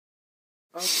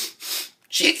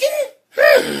Chicken?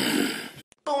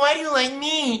 But why do you like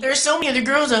me? There's so many other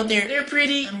girls out there. They're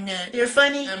pretty. I'm not. They're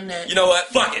funny. I'm not. You know what?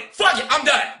 Fuck it. Fuck it. I'm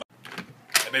done.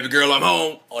 Hey, baby girl, I'm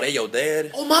home. Oh, they your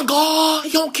dad? Oh my God,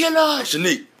 he gonna kill us.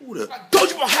 Shanique. Who the? I told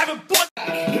you I'm having fun.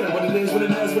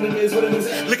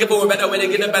 Looking for a better way to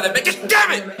get a better bitch.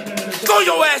 Damn it! Go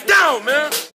your ass down,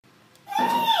 man.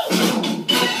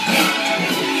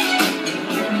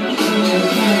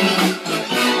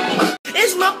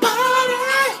 It's my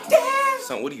party.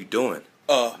 Son, what are you doing?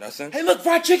 Nothing. Hey, look,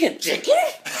 fried chicken. Chicken?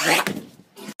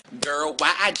 Girl,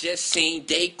 why I just seen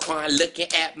Daquan looking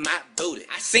at my booty.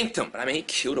 I synced him, but I mean, he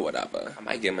cute or whatever. I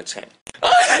might give him a chance.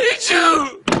 I hate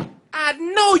you! I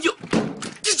know you!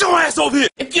 Get your ass over here!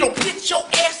 If you don't get your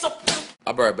ass up.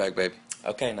 I'll be right back, baby.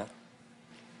 Okay, now.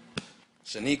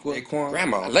 Shaniqua, Daquan,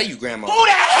 Grandma. I love you, Grandma. Who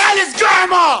the hell is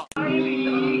Grandma?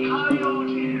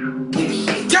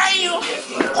 Damn!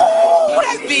 Oh,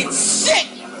 that bitch sick!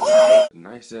 Ooh.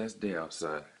 Nice ass day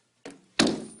outside.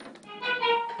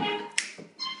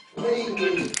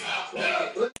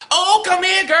 Oh, come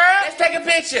here, girl. Let's take a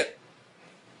picture.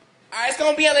 Alright, it's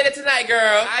gonna be a later tonight,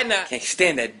 girl. I know. Can't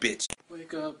stand that bitch.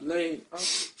 Wake up late.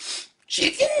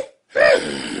 Chicken?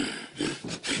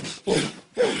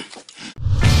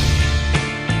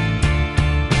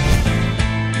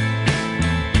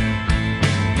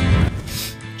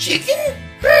 Chicken?